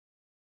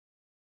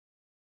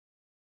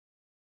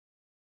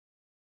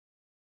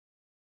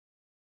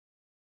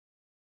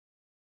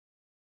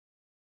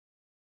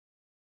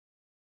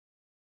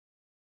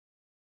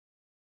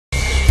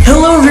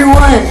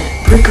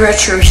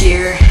Retro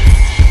here,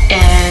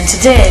 and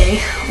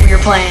today we are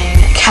playing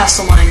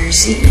Castle Miner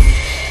Z.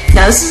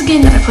 Now this is a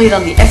game that I played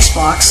on the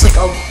Xbox like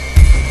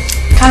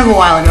kind of a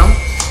while ago,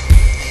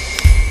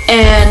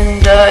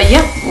 and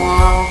yeah,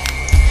 well,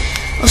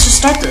 let's just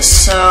start this.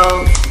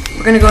 So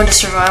we're gonna go into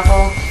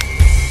survival,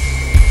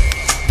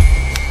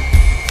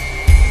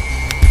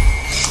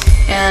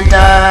 and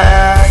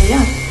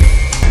yeah,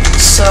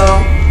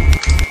 so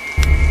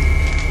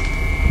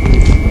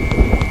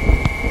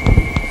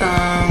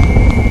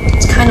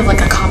it's kind of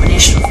like a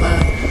combination of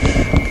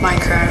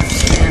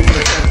Minecraft and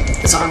like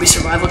a zombie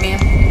survival game.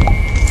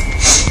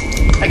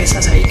 I guess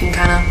that's how you can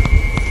kind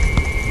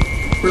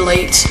of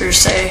relate or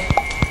say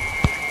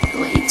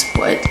relate.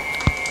 What?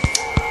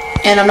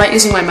 And I'm not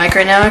using my mic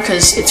right now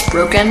because it's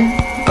broken,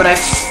 but I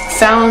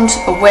found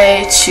a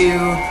way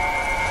to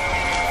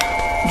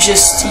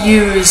just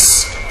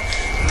use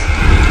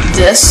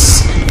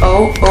this.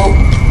 Oh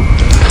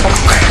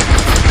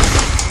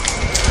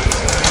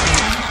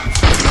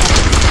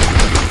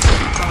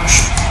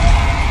gosh.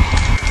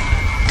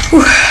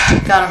 Whew,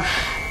 got him.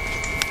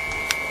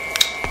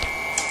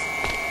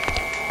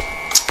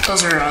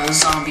 Those are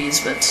zombies,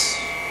 but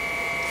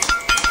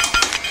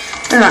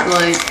they're not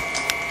really.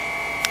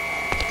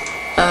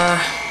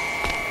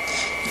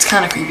 It's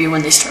kind of creepy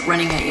when they start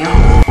running at you.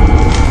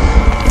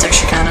 It's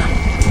actually kind of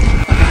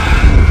okay.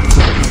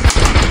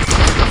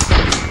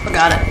 I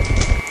got it.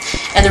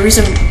 And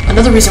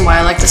another reason why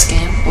I like this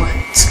game,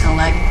 it's kind of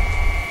lagging,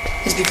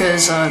 is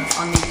because on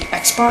the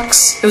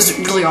Xbox, it was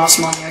really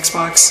awesome on the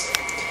Xbox.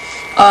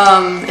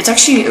 It's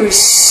actually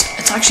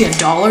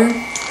 $1,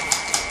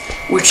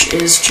 which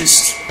is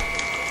just.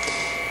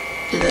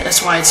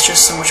 That's why it's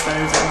just so much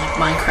better than like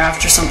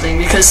Minecraft or something,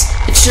 because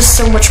it's just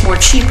so much more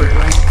cheaper.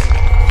 Like,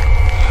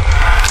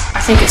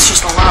 I think it's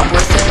just a lot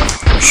worth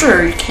it.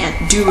 Sure, you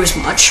can't do as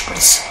much, but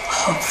it's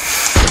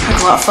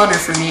heck a lot funner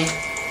for me.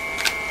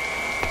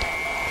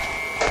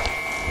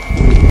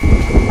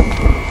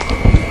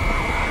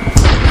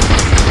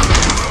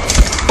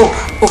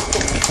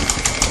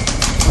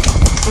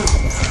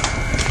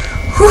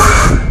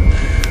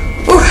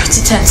 It's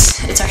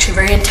intense. It's actually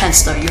very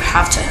intense, though. You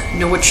have to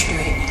know what you're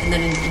doing, and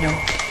then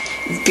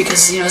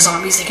because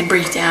zombies, they can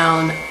break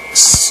down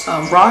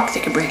rock, they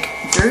can break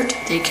dirt,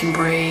 they can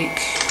break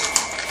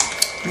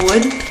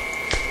wood.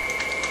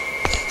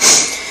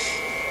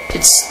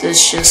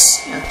 It's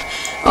just yeah.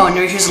 Oh, and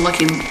here's a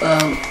lucky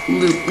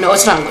loot. No,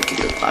 it's not a lucky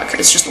loot block.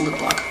 It's just a loot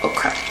block. Oh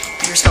crap!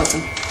 Here's a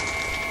skeleton.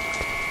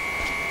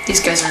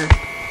 These guys are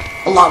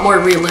a lot more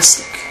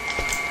realistic.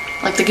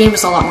 Like, the game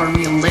is a lot more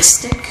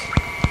realistic,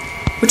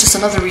 which is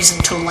another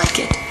reason to like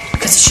it,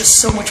 because it's just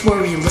so much more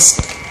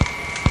realistic.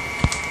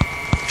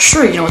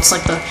 Sure, it's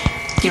like the,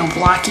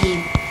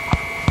 blocky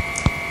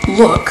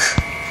look,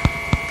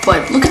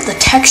 but look at the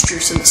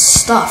textures and the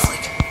stuff.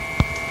 Like,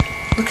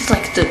 look at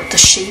like the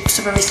shapes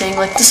of everything.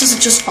 Like, this is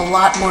just a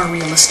lot more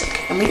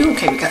realistic. I mean,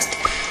 okay, we got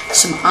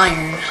some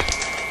iron.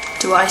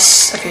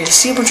 Okay, I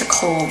see a bunch of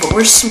coal, but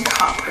where's some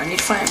copper? I need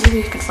to find. Maybe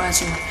you can find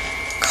some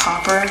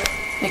copper.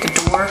 Make a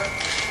door.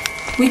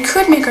 We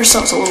could make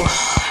ourselves a little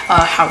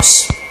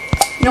house.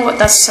 You know what?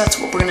 That's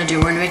what we're gonna do.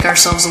 We're gonna make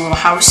ourselves a little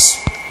house.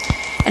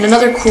 And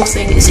another cool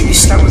thing is that you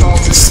start with all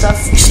this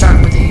stuff. You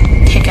start with a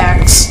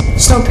pickaxe,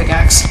 stone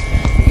pickaxe,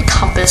 a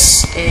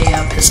compass,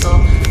 a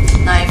pistol,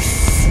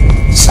 knife,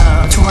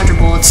 200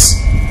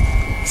 bullets,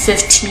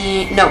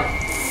 15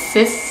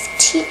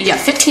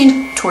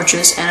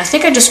 torches, and I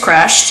think I just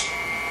crashed.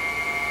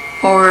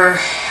 Or,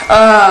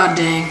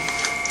 dang.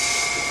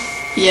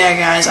 Yeah,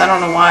 guys, I don't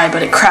know why,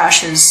 but it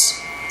crashes.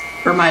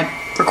 Or my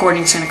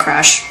recording's gonna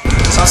crash.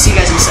 So I'll see you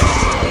guys in a second.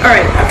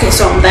 Alright, okay,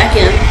 so I'm back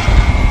in.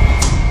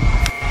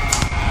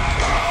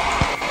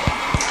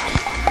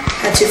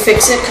 Had to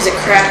fix it because it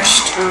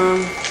crashed. I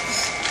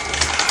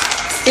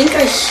think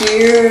I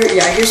hear.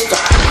 Yeah, I hear stuff.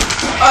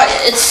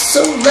 It's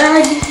so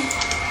laggy.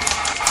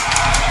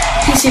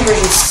 PC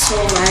version's so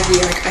laggy.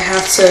 Like, I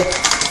have to.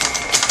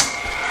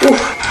 Ooh.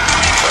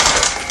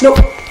 Nope.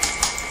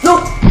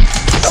 Nope.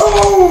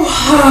 Oh,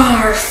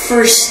 our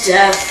first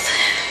death.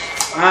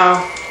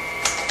 Wow.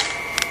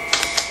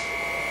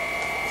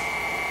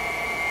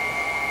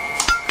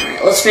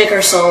 Alright, let's make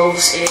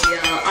ourselves a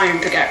iron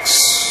pickaxe.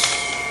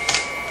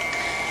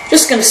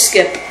 Just gonna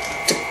skip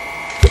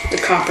the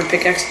copper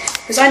pickaxe,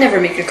 because I never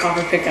make a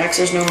copper pickaxe.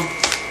 There's no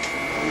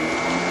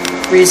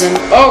reason.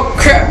 Oh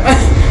crap!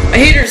 My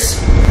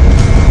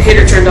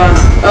heater turned on.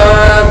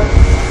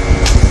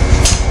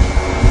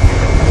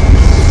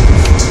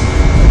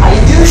 I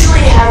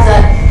usually have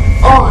that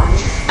on.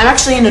 I'm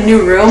actually in a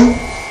new room.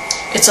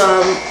 It's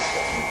I'm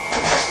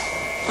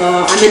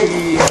in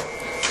the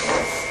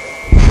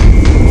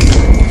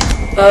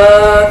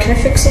can I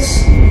fix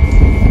this?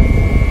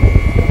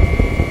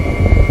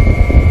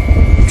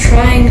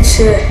 Trying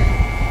to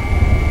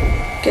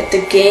get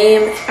the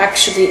game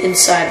actually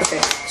inside.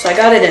 Okay, so I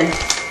got it in.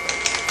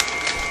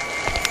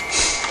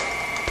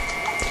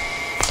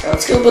 Alright,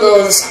 let's get a bit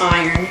of this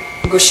iron.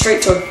 We'll go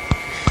straight to.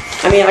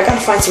 I mean, I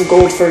gotta find some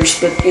gold first,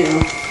 but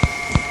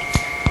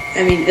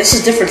I mean, this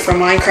is different from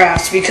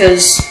Minecraft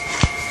because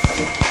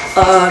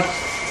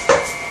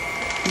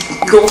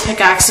gold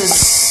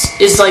pickaxes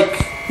is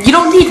like, you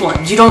don't need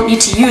one. You don't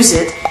need to use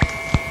it.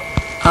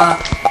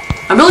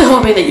 I'm really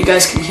hoping that you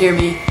guys can hear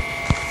me.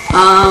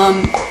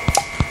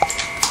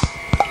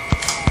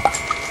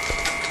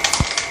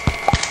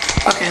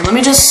 Okay, let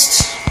me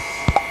just...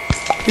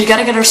 We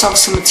gotta get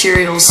ourselves some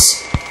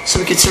materials so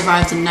we can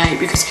survive the night,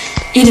 because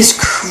it is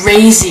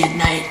crazy at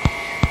night.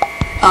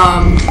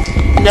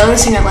 Another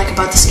thing I like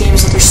about this game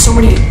is that there's so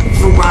many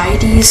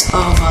varieties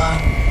of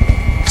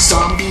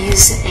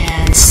zombies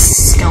and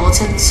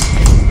skeletons.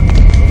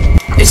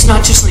 It's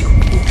not just like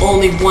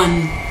only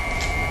one,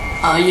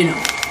 you know,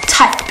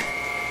 type.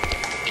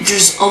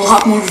 There's a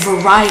lot more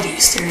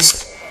varieties.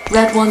 There's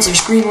red ones,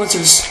 there's green ones,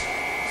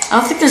 I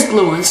don't think there's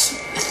blue ones.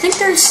 I think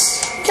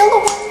there's yellow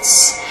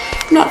ones.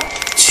 I'm not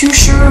too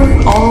sure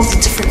all of the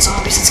different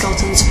zombies and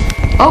skeletons.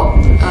 Oh,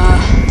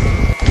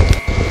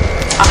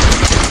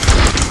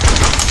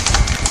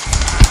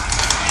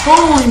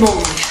 holy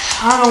moly.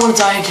 I don't want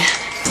to die again,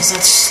 because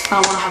I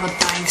don't want to have a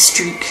dying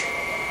streak.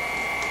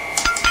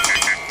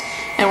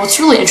 And what's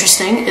really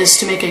interesting is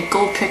to make a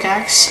gold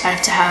pickaxe, I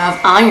have to have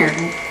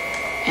iron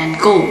and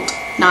gold,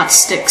 not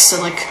sticks.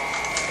 So like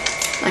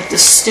the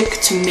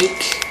stick to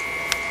make,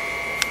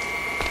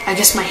 I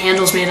guess my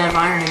handle's made out of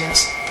iron, I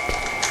guess.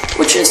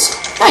 Which is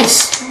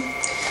nice.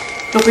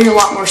 It'll be a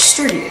lot more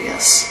sturdy, I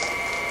guess.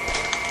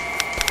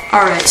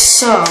 Alright,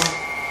 so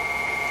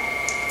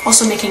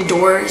also making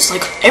doors,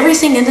 like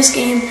everything in this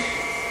game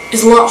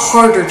is a lot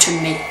harder to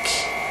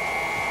make.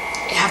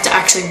 You have to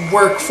actually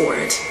work for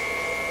it.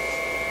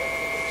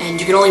 And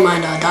you can only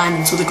mine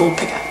diamonds with a gold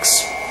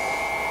pickaxe.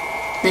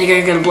 Then you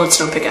gotta get a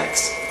bloodstone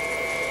pickaxe.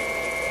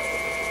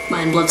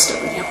 Mine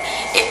bloodstone, you know.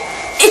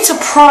 It's a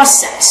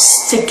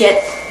process to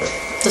get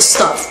the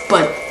stuff,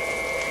 but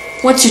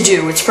once you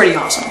do, it's pretty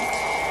awesome.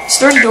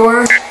 Sturdy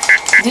door.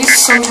 These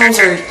sometimes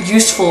are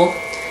useful.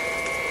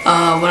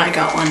 When I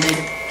got one, they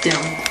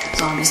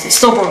zombies. They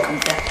still broke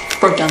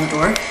down the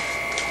door.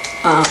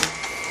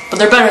 But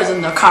they're better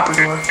than the copper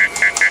door.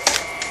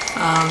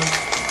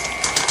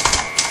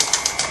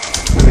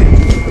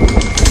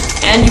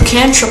 And you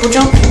can triple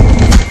jump.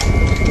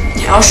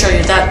 Yeah, I'll show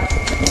you that.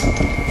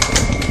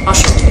 I'll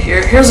show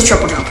you. Here's a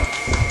triple jump.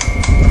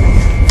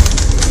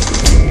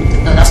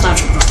 No, that's not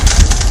a triple jump.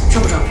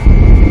 Triple jump.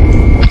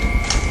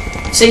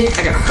 See,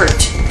 I got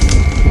hurt.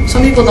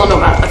 Some people don't know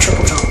about a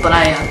triple jump, but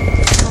I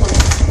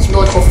some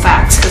really cool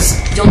facts,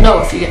 because you'll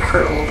know if you get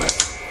hurt a little bit.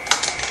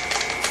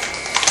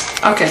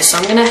 Okay, so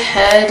I'm gonna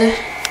head.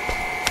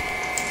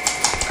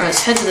 Alright,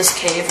 let's head to this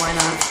cave. Why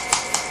not?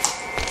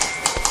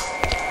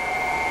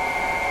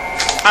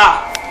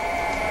 Ah!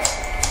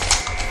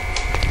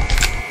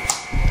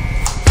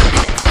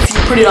 If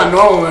you put it on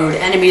normal mode,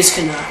 enemies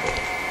can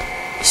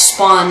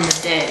spawn the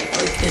day.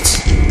 Like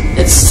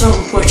it's so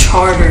much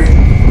harder.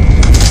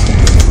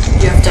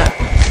 You have to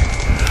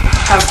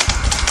have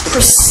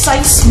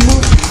precise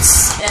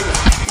movements and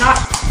not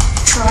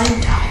try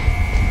and die.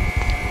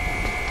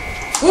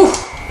 Woo!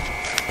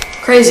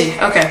 Crazy.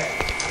 Okay.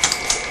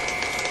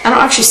 I don't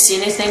actually see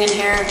anything in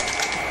here.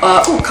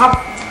 Ooh, copper.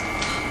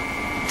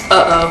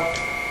 Uh-oh.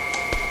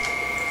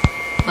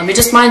 Let me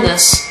just mine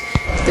this.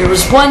 There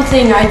was one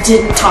thing I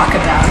didn't talk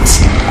about.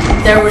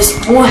 There was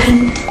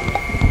one...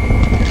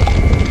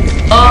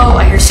 Oh,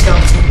 I hear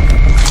skeleton.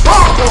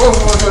 Oh,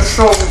 the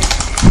troll.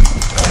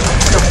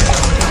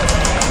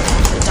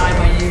 I'm gonna die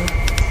by you.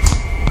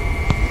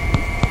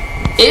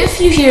 If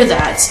you hear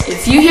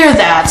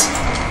that,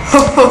 ho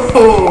ho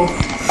ho.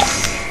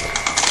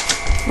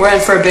 We're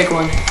in for a big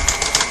one.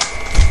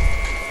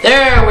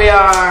 There we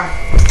are.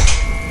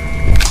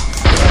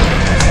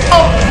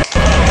 Oh!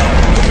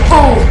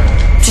 Oh!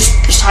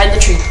 Just hide in the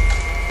tree.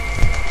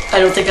 I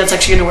don't think that's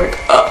actually gonna work.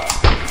 Oh!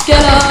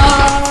 Get up!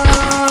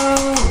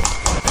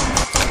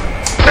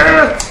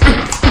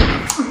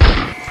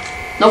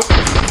 Nope.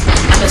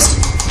 I missed.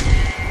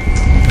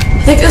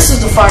 I think this is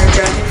the fire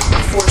dragon,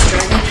 the forest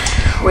dragon.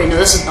 Wait, no,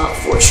 this is not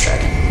the forest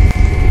dragon.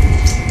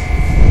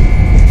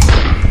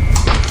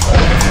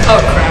 Oh,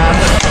 crab.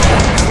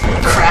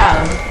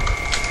 Crab.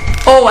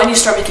 Oh, I need to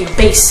start making a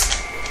base.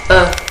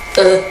 What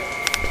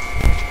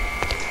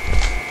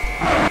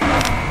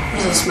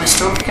is this, my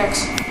stone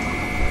pickaxe?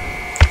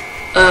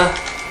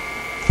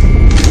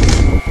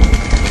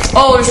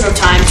 Oh, there's no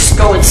time, just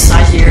go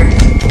inside here.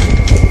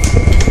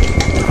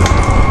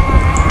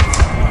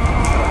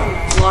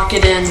 Lock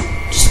it in.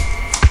 Just...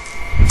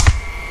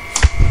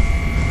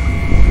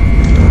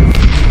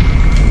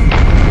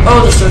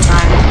 Oh, there's no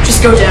time.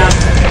 Just go down.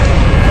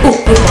 Oh,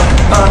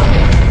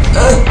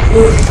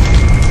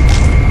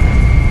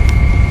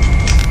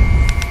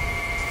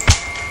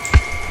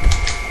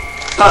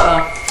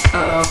 Uh-oh.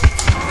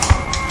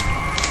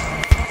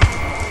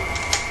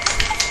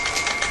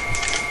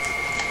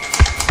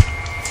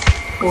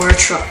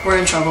 We're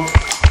in trouble.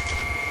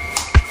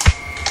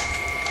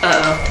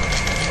 Uh-oh.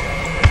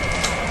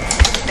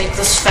 Make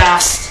this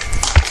fast.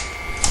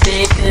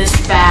 Make this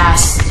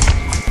fast.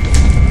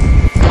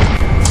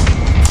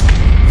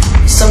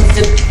 Some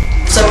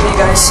of you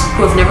guys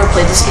who have never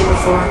played this game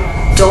before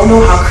don't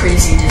know how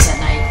crazy it is at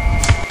night.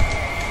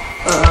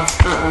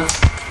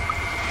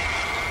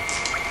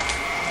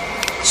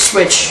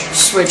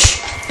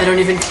 Switch. I don't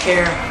even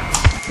care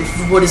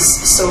if wood is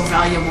so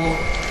valuable.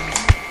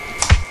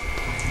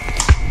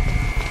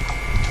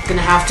 I'm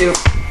gonna have to.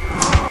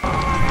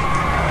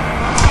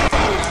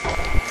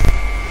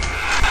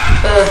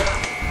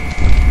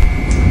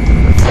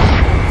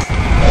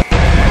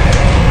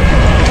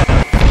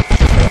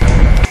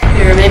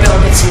 Here, maybe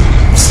I'll get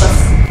some stuff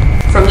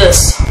from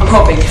this. I'm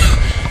hoping.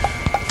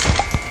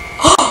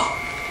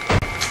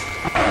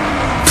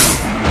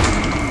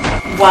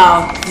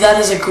 Wow, that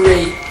is a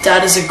great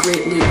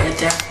loot right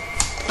there.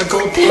 A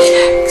gold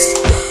pickaxe.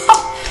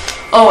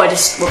 Oh,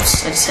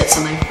 whoops, I just hit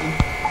something.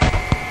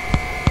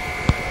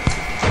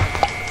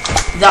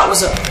 That was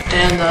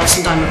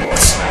some diamond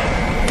bullets.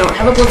 Don't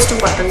have a blister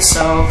weapon,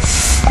 so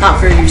not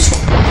very useful.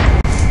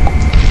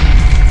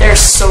 They're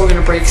so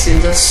gonna break through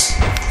this.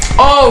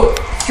 Oh,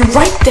 you're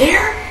right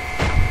there?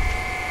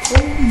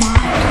 Oh my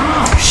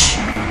gosh.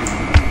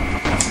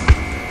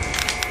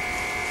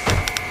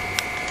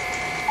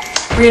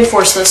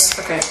 Reinforce this.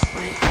 Okay,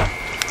 wait.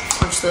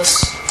 Punch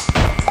this.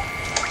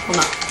 Well,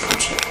 not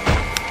punch it.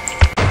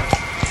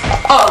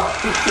 Uh-oh.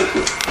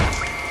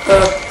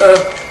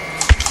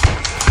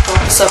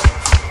 Lock this up.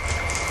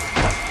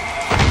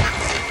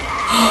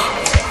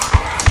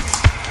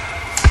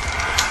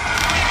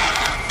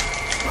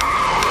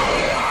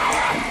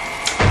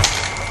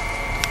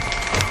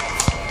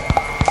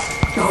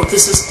 Oh,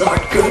 this is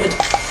not good.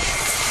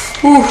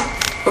 Whew.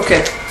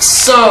 Okay,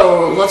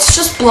 so let's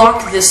just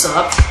block this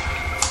up.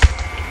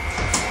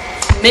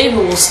 Maybe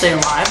we'll stay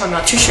alive, I'm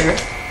not too sure.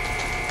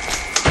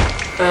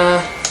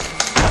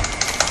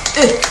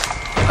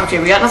 Okay,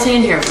 we got nothing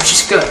in here, which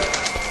is good.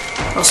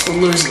 Or else we'll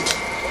lose it.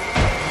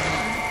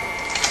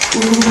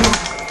 Ooh.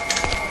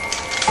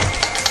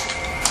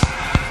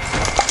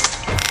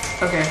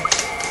 Okay.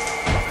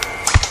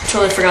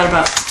 Totally forgot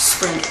about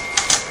sprint.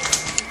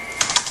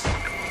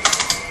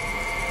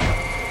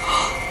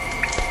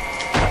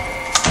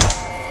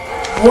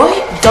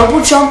 What?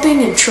 Double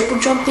jumping and triple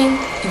jumping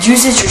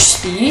uses your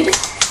speed?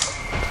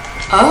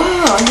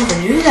 Oh, I never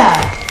knew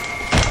that.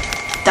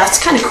 That's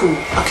kind of cool.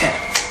 Okay,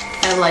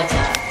 I like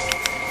that.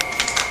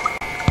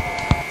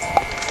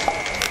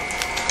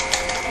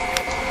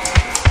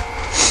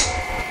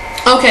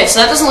 Okay, so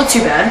that doesn't look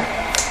too bad.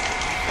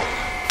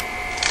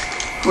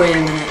 Wait a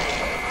minute.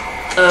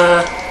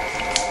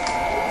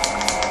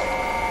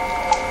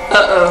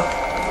 Uh-oh.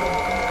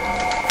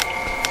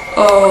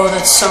 Oh,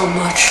 that's so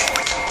much.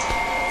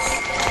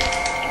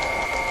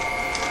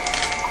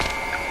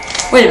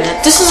 Wait a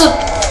minute, this is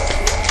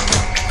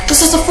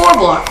a 4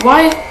 block.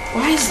 Why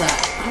is that?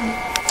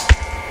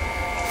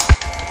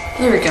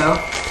 There we go.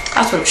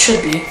 That's what it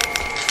should be.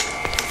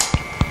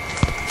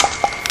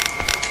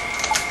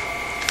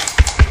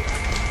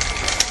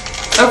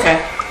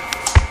 Okay.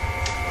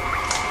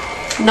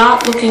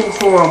 Not looking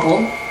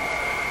horrible.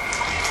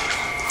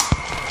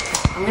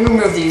 I'm gonna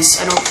remove these.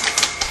 I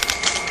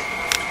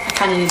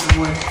kinda need the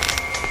wood.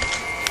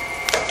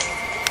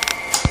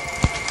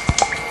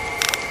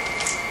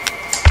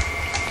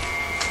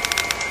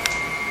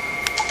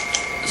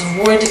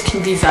 Wood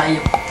can be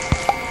valuable.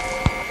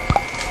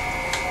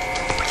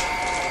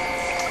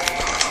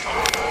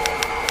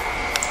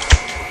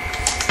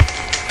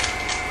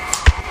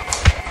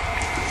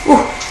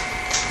 Ooh.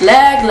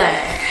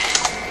 Lag.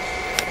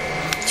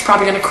 It's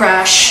probably gonna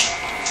crash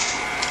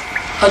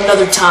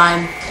another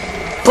time,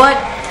 but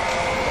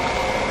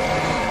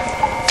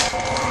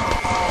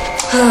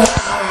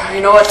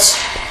you know what?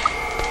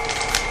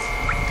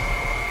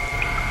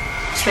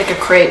 Let's make a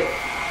crate.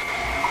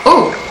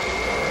 Oh.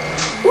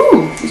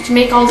 We can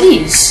make all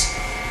these.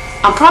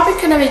 I'm probably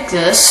gonna make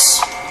this,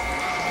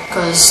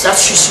 because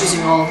that's just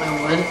using all of my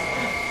wood.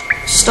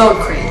 Stone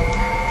crate.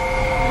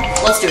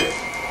 Let's do it.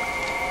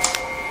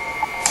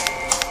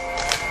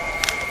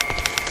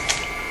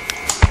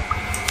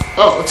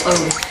 Oh, it's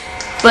ugly.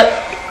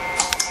 But,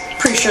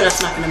 pretty sure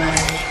that's not gonna matter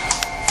to me.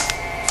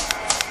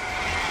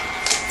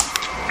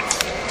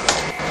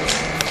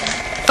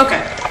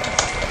 Okay.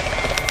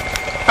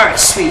 Alright,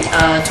 sweet. Do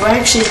I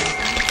actually...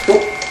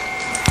 Oh.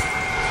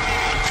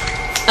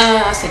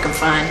 I think I'm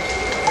fine.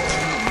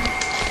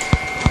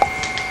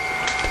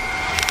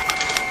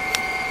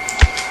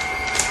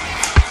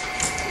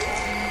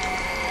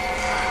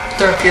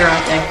 They're up here,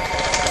 aren't they?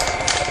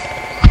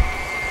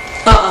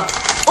 Oh!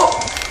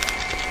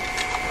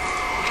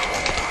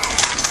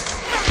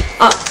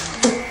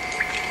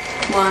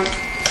 Come on.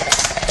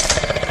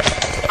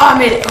 Oh, I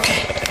made it. Okay.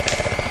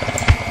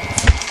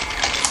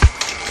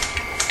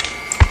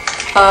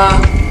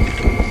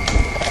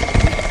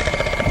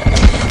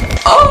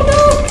 Oh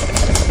no!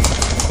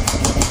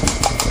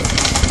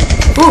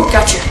 Ooh,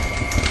 gotcha.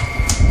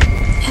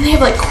 And they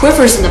have like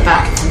quivers in the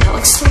back of them. That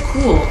looks so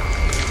cool.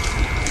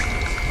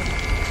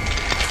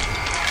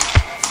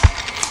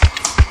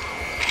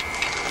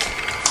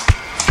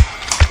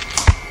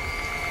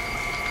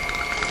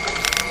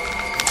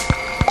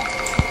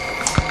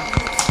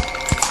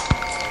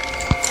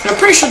 And I'm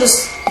pretty sure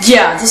this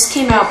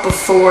came out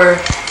before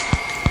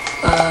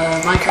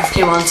Minecraft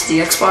came onto the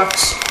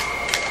Xbox.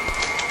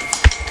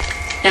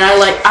 and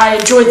I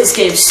enjoyed this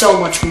game so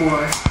much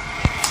more.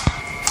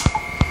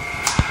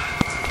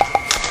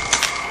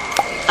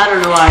 I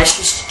don't know why. It's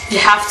just you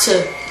have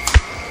to.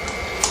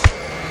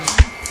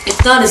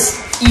 It's not as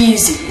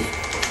easy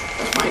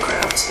as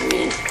Minecraft. I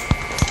mean,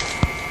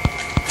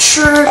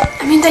 sure.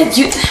 I mean,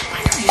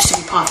 Minecraft used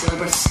to be popular,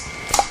 but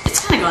it's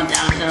kind of gone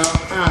downhill.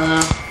 I don't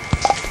know.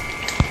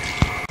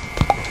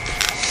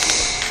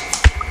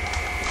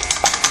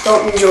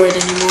 Don't enjoy it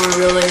anymore,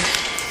 really.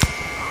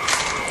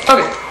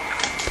 Okay.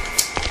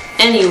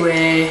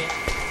 Anyway.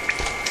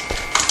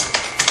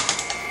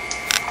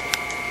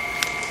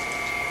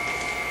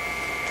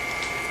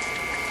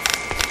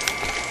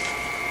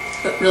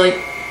 But really.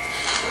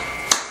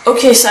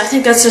 Okay, so I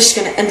think that's just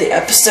gonna end the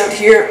episode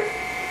here.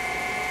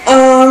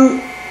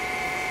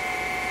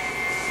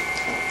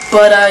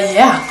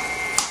 Yeah.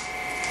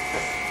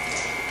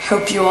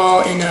 Hope you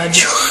all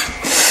enjoy.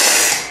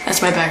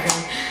 That's my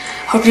background.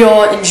 Hope you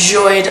all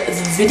enjoyed the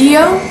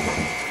video.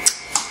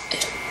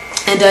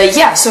 And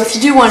yeah, so if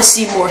you do want to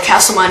see more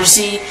Castle Miner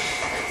Z,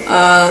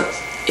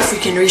 if we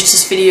can reach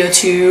this video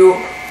to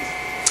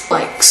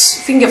likes,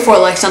 if we can get 4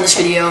 likes on this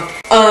video.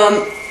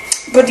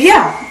 But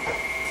yeah,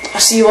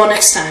 I'll see you all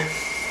next time.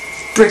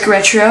 Brick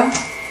Retro,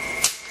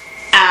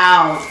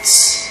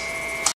 out.